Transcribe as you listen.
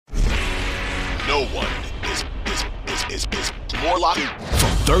No one is more locked in. From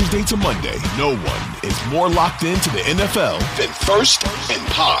Thursday to Monday, no one is more locked into the NFL than First and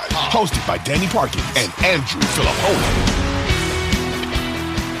Pod. Hosted by Danny Parkins and Andrew Filippone.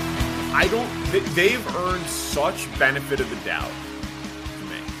 They've earned such benefit of the doubt to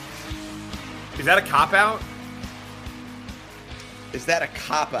me. Is that a cop-out? Is that a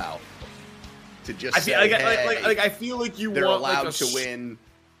cop-out? To just I feel like they're allowed to win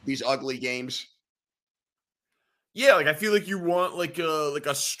these ugly games. Yeah, I feel like you want like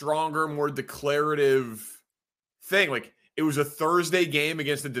a stronger, more declarative thing. Like it was a Thursday game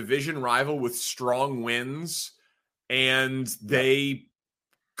against a division rival with strong wins, and they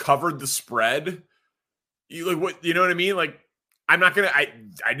covered the spread. You know what I mean? Like I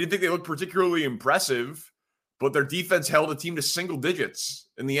didn't think they looked particularly impressive, but their defense held a team to single digits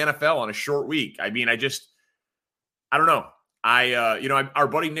in the NFL on a short week. I mean, I don't know. Our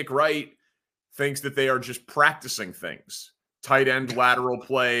buddy Nick Wright thinks that they are just practicing things. Tight end lateral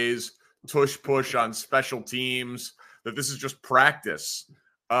plays, tush push on special teams, that this is just practice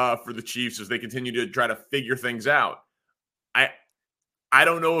for the Chiefs as they continue to try to figure things out. I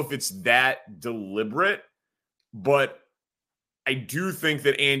don't know if it's that deliberate, but I do think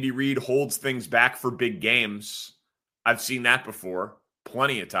that Andy Reid holds things back for big games. I've seen that before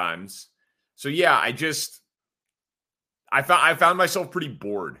plenty of times. So yeah, I found myself pretty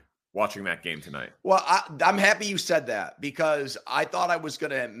bored watching that game tonight. Well, I'm happy you said that, because I thought I was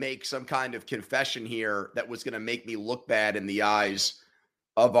going to make some kind of confession here that was going to make me look bad in the eyes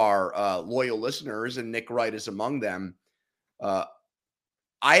of our loyal listeners, and Nick Wright is among them.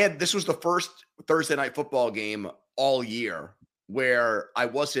 This was the first Thursday night football game all year where I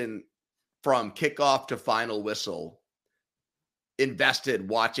wasn't, from kickoff to final whistle, invested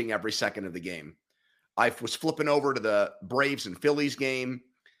watching every second of the game. I was flipping over to the Braves and Phillies game.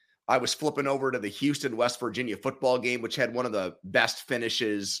 I was flipping over to the Houston, West Virginia football game, which had one of the best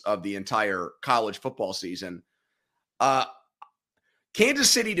finishes of the entire college football season. Kansas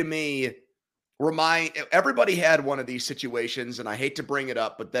City, to me, everybody had one of these situations, and I hate to bring it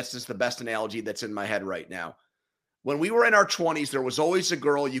up, but that's just the best analogy that's in my head right now. When we were in our 20s, there was always a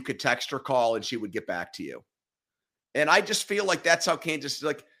girl you could text or call, and she would get back to you. And I just feel like that's how Kansas is.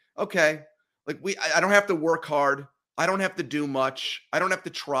 Like, okay, I don't have to work hard. I don't have to do much. I don't have to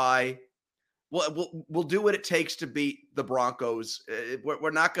try. We'll do what it takes to beat the Broncos.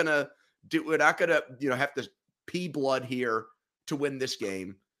 We're not gonna have to pee blood here to win this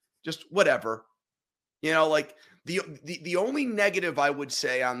game. Just whatever. The only negative I would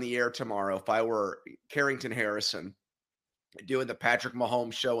say on the air tomorrow, if I were Carrington Harrison doing the Patrick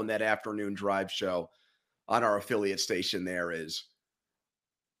Mahomes show and that afternoon drive show on our affiliate station, there is,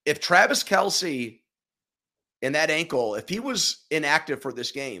 if Travis Kelce and that ankle, if he was inactive for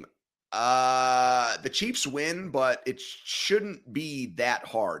this game, the Chiefs win, but it shouldn't be that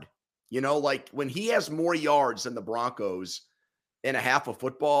hard. When he has more yards than the Broncos in a half of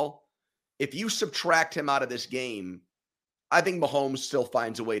football, if you subtract him out of this game, I think Mahomes still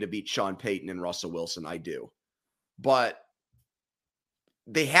finds a way to beat Sean Payton and Russell Wilson. I do. But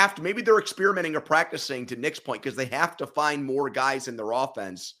they have to, maybe they're experimenting or practicing, to Nick's point, because they have to find more guys in their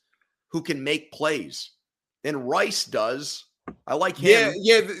offense who can make plays. And Rice does. I like him.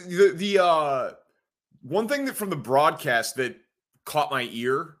 Yeah. The one thing that from the broadcast that caught my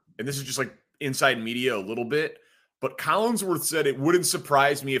ear, and this is just like inside media a little bit, but Collinsworth said it wouldn't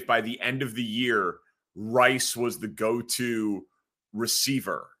surprise me if by the end of the year, Rice was the go-to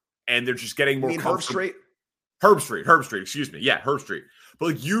receiver. And they're just getting more comfortable. Herb Street, excuse me. Yeah, Herb Street.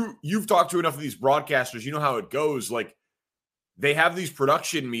 But you've talked to enough of these broadcasters, you know how it goes. Like, they have these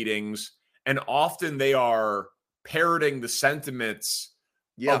production meetings, and often they are parroting the sentiments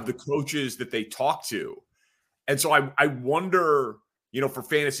of the coaches that they talk to. And so I wonder, for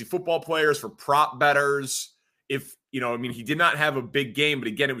fantasy football players, for prop bettors, if, he did not have a big game, but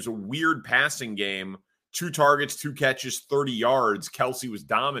again, it was a weird passing game. 2 targets, 2 catches, 30 yards. Kelce was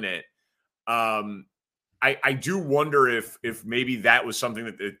dominant. I do wonder if maybe that was something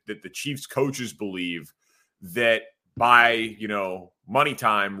that the Chiefs coaches believe, that by, money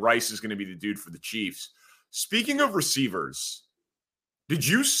time, Rice is going to be the dude for the Chiefs. Speaking of receivers, did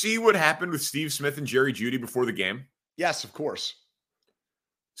you see what happened with Steve Smith and Jerry Jeudy before the game? Yes, of course.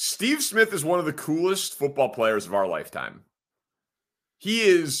 Steve Smith is one of the coolest football players of our lifetime. He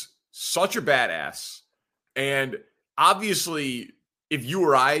is such a badass. And obviously, if you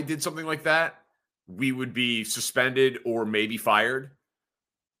or I did something like that, we would be suspended or maybe fired.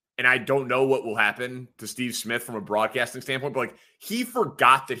 And I don't know what will happen to Steve Smith from a broadcasting standpoint, but he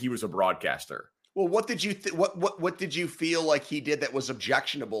forgot that he was a broadcaster. Well, what did you what did you feel like he did that was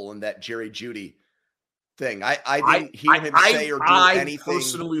objectionable in that Jerry Jeudy thing. I didn't hear him say or do anything. I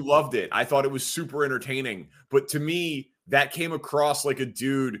personally loved it. I thought it was super entertaining. But to me, that came across like a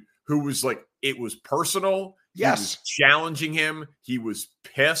dude who was like, it was personal. Yes. He was challenging him. He was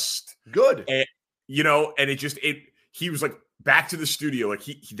pissed. Good. And, and he was like back to the studio. Like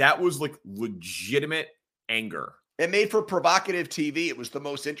that was like legitimate anger. It made for provocative TV. It was the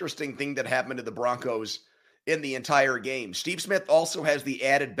most interesting thing that happened to the Broncos in the entire game. Steve Smith also has the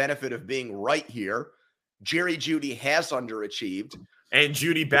added benefit of being right here. Jerry Jeudy has underachieved. And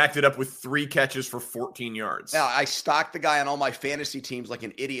Jeudy backed it up with 3 catches for 14 yards. Now, I stocked the guy on all my fantasy teams like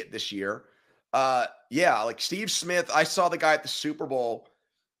an idiot this year. Like Steve Smith, I saw the guy at the Super Bowl.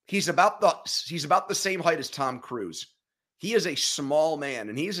 He's about the same height as Tom Cruise. He is a small man,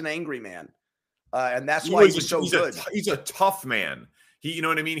 and he's an angry man. And that's why he's so good. He's a tough man. You know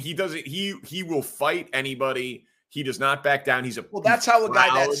what I mean? He will fight anybody. He does not back down. That's how a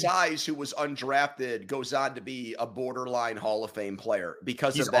guy that size who was undrafted goes on to be a borderline Hall of Fame player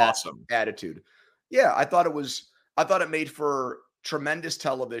because of that attitude. Yeah, I thought it made for tremendous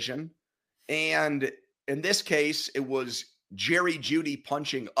television. And in this case, it was Jerry Jeudy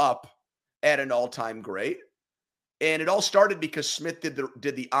punching up at an all-time great. And it all started because Smith did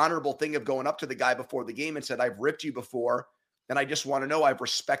the honorable thing of going up to the guy before the game and said, "I've ripped you before, and I just want to know I've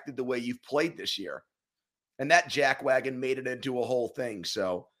respected the way you've played this year." And that jackwagon made it into a whole thing.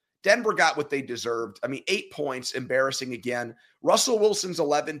 So Denver got what they deserved. I mean, 8 points, embarrassing again. Russell Wilson's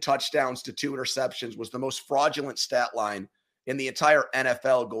 11 touchdowns to 2 interceptions was the most fraudulent stat line in the entire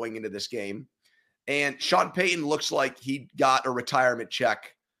NFL going into this game. And Sean Payton looks like he got a retirement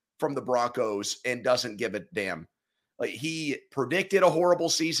check from the Broncos and doesn't give a damn. Like, he predicted a horrible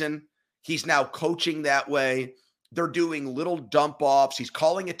season. He's now coaching that way. They're doing little dump offs. He's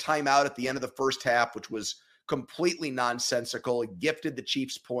calling a timeout at the end of the first half, which was completely nonsensical. He gifted the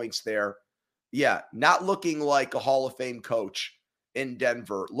Chiefs points there. Yeah, not looking like a Hall of Fame coach in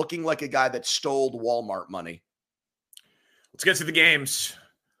Denver, looking like a guy that stole Walmart money. Let's get to the games.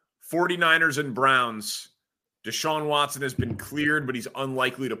 49ers and Browns. Deshaun Watson has been cleared, but he's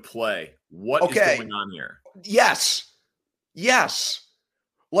unlikely to play. What is going on here? Yes.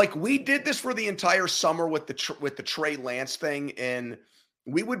 Like, we did this for the entire summer with the Trey Lance thing, and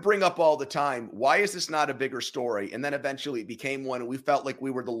we would bring up all the time, why is this not a bigger story? And then eventually it became one, and we felt like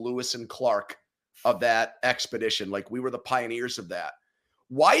we were the Lewis and Clark of that expedition. Like, we were the pioneers of that.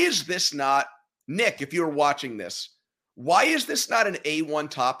 Why is this not, Nick, if you're watching this, why is this not an A1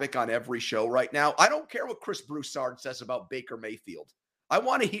 topic on every show right now? I don't care what Chris Broussard says about Baker Mayfield. I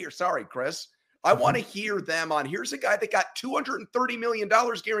want to hear, sorry, Chris. I want to hear them on. Here's a guy that got $230 million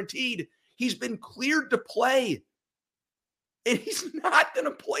guaranteed. He's been cleared to play. And he's not going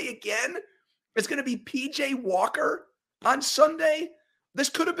to play again. It's going to be PJ Walker on Sunday. This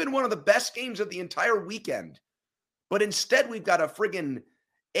could have been one of the best games of the entire weekend. But instead, we've got a friggin'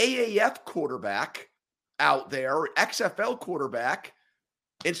 AAF quarterback out there, or XFL quarterback,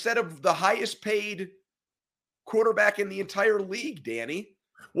 instead of the highest paid quarterback in the entire league, Danny.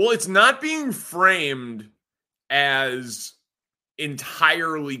 Well, it's not being framed as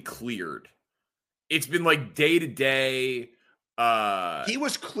entirely cleared. It's been like day to day. He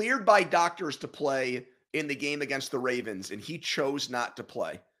was cleared by doctors to play in the game against the Ravens, and he chose not to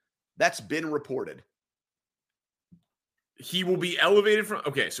play. That's been reported. He will be elevated from.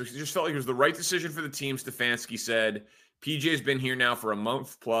 Okay, so he just felt like it was the right decision for the team. Stefanski said PJ's been here now for a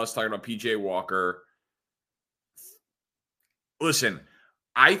month plus, talking about PJ Walker. Listen,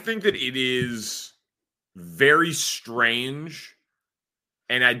 I think that it is very strange,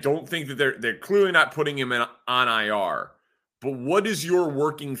 and I don't think that they're clearly not putting him on IR. But what is your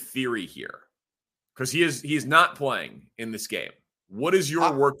working theory here? Because he is not playing in this game. What is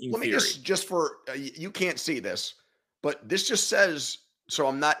your working theory? Let me just for you can't see this, but this just says, so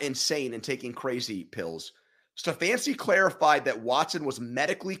I'm not insane and taking crazy pills. Stefanski clarified that Watson was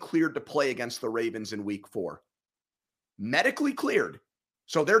medically cleared to play against the Ravens in week 4. Medically cleared.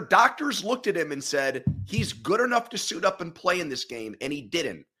 So their doctors looked at him and said, he's good enough to suit up and play in this game, and he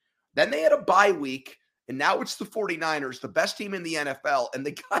didn't. Then they had a bye week, and now it's the 49ers, the best team in the NFL, and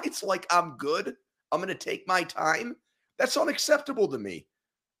the guy's like, I'm good. I'm going to take my time. That's unacceptable to me.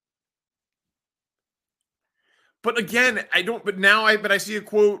 But again, I see a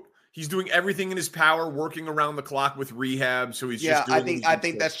quote. He's doing everything in his power, working around the clock with rehab. So he's just doing I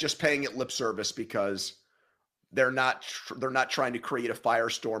think that's just paying it lip service because they're not trying to create a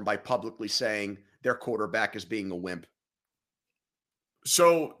firestorm by publicly saying their quarterback is being a wimp.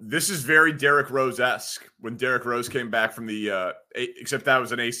 So this is very Derrick Rose-esque when Derrick Rose came back from the except that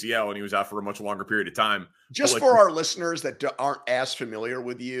was an ACL and he was out for a much longer period of time. Just for our listeners that aren't as familiar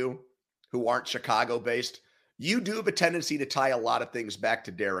with you, who aren't Chicago based, you do have a tendency to tie a lot of things back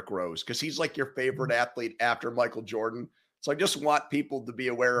to Derrick Rose because he's like your favorite athlete after Michael Jordan. So I just want people to be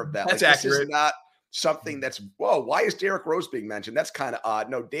aware of that. That's like, accurate. This is not something that's, whoa, why is Derrick Rose being mentioned? That's kind of odd.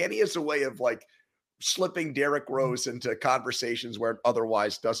 No, Danny has a way of like slipping Derrick Rose into conversations where it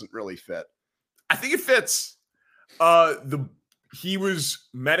otherwise doesn't really fit. I think it fits. He was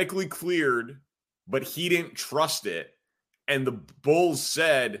medically cleared, but he didn't trust it. And the Bulls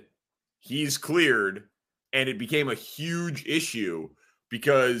said he's cleared, and it became a huge issue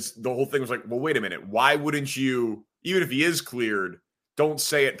because the whole thing was like, well, wait a minute. Why wouldn't you, even if he is cleared, don't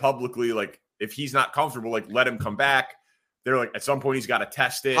say it publicly? Like, if he's not comfortable, like, let him come back. They're like, at some point, he's got to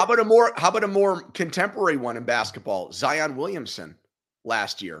test it. How about a more contemporary one in basketball? Zion Williamson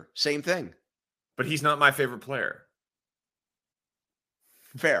last year, same thing. But he's not my favorite player.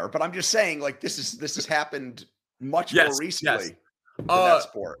 Fair, but I'm just saying, like, this has happened much more recently in that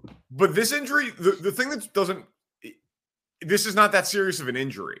sport. But this injury, the thing that doesn't, this is not that serious of an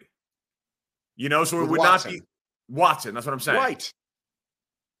injury, you know. So it would Watson. not be Watson. That's what I'm saying, right?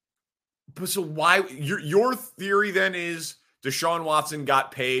 But so why your theory then is Deshaun Watson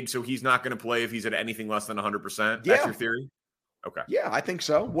got paid, so he's not going to play if he's at anything less than 100%? That's your theory? Okay. Yeah, I think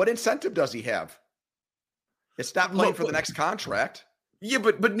so. What incentive does he have? It's not playing for the next contract. Yeah,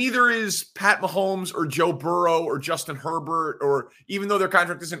 but neither is Pat Mahomes or Joe Burrow or Justin Herbert, or even though their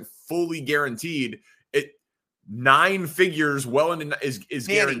contract isn't fully guaranteed, 9 figures well into is Danny,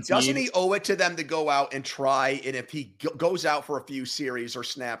 guaranteed. Doesn't he owe it to them to go out and try? And if he goes out for a few series or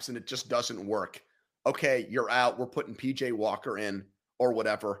snaps and it just doesn't work, okay, you're out. We're putting PJ Walker in or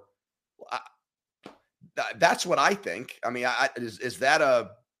whatever. That's what I think. I mean, is that a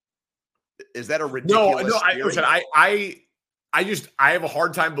ridiculous? No. Listen, I have a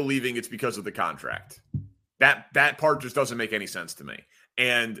hard time believing it's because of the contract. That part just doesn't make any sense to me.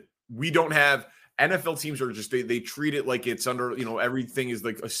 And we don't have NFL teams are just they treat it like it's under, everything is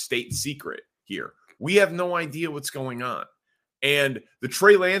like a state secret here. We have no idea what's going on. And the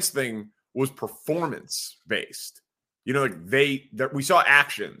Trey Lance thing was performance based. Like we saw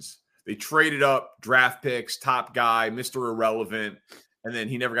actions. They traded up draft picks, top guy, Mr. Irrelevant, and then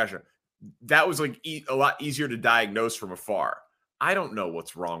he never got shot. That was like a lot easier to diagnose from afar. I don't know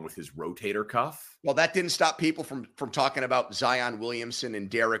what's wrong with his rotator cuff. Well, that didn't stop people from talking about Zion Williamson and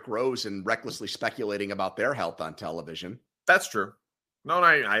Derrick Rose and recklessly speculating about their health on television. That's true. No,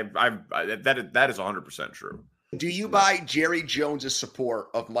 that is 100% true. Do you buy Jerry Jones's support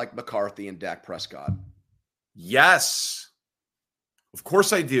of Mike McCarthy and Dak Prescott? Yes. Of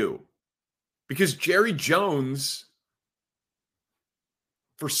course I do. Because Jerry Jones,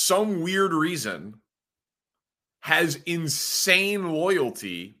 for some weird reason, has insane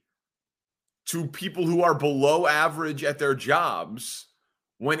loyalty to people who are below average at their jobs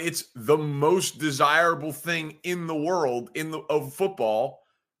when it's the most desirable thing in the world of football,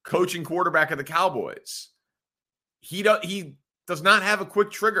 coaching quarterback of the Cowboys. He does not have a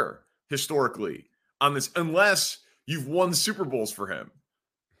quick trigger historically on this unless you've won Super Bowls for him.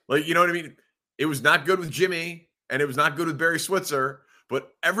 Like, you know what I mean? It was not good with Jimmy and it was not good with Barry Switzer,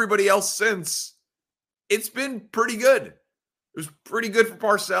 but everybody else since, it's been pretty good. It was pretty good for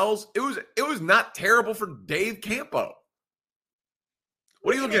Parcells. It was not terrible for Dave Campo.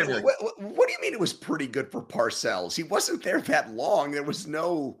 What are you looking at me like? What do you mean it was pretty good for Parcells? He wasn't there that long. There was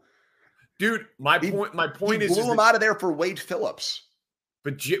no... Dude, my point is... He blew him out of there for Wade Phillips.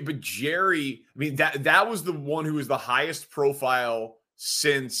 But Jerry, I mean, that was the one who was the highest profile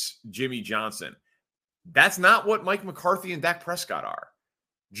since Jimmy Johnson. That's not what Mike McCarthy and Dak Prescott are.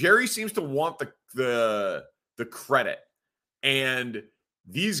 Jerry seems to want the credit, and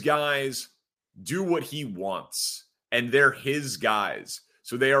these guys do what he wants, and they're his guys,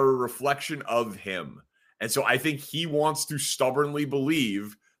 so they are a reflection of him. And so I think he wants to stubbornly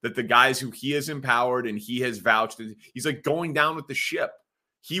believe that the guys who he has empowered and he has vouched, he's like going down with the ship.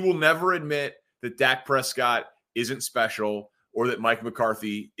 He will never admit that Dak Prescott isn't special or that Mike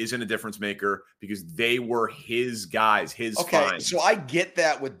McCarthy isn't a difference maker because they were his guys, his finds. So I get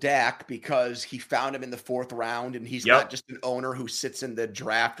that with Dak because he found him in the 4th round and he's not just an owner who sits in the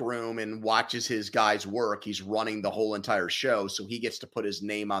draft room and watches his guys work. He's running the whole entire show, so he gets to put his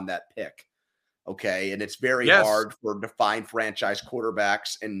name on that pick. Okay, and it's very hard for defined franchise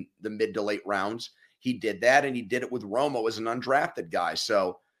quarterbacks in the mid to late rounds. He did that, and he did it with Romo as an undrafted guy.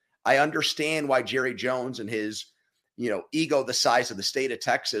 So I understand why Jerry Jones and his ego the size of the state of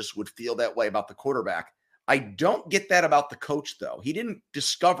Texas would feel that way about the quarterback. I don't get that about the coach, though. He didn't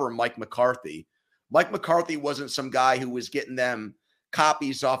discover Mike McCarthy. Mike McCarthy wasn't some guy who was getting them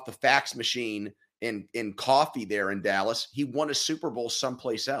copies off the fax machine in coffee there in Dallas. He won a Super Bowl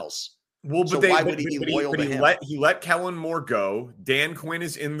someplace else. Well, So but why would he be loyal to him? He let Kellen Moore go. Dan Quinn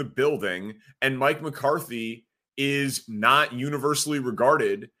is in the building, and Mike McCarthy is not universally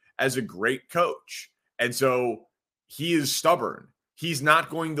regarded as a great coach. And so he is stubborn. He's not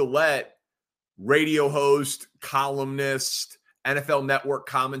going to let radio host, columnist, NFL Network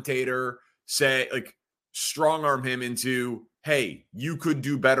commentator say, like, strong arm him into, hey, you could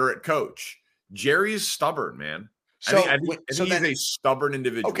do better at coach. Jerry is stubborn, man. So, I think he's a stubborn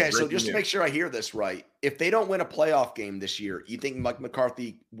individual. Okay, so just to make sure I hear this right, if they don't win a playoff game this year, you think Mike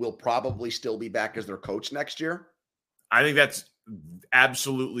McCarthy will probably still be back as their coach next year? I think that's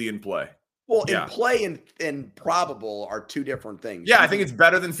absolutely in play. Well, in play and probable are two different things. Yeah, I think it's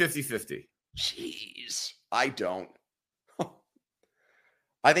better than 50-50. Jeez, I don't.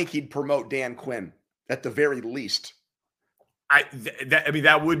 I think he'd promote Dan Quinn at the very least. I mean,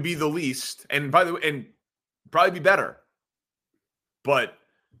 that would be the least. And by the way, and probably be better. But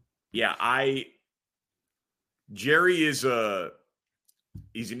yeah, Jerry is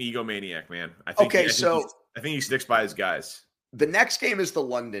he's an egomaniac, man. I think he sticks by his guys. The next game is the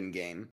London game.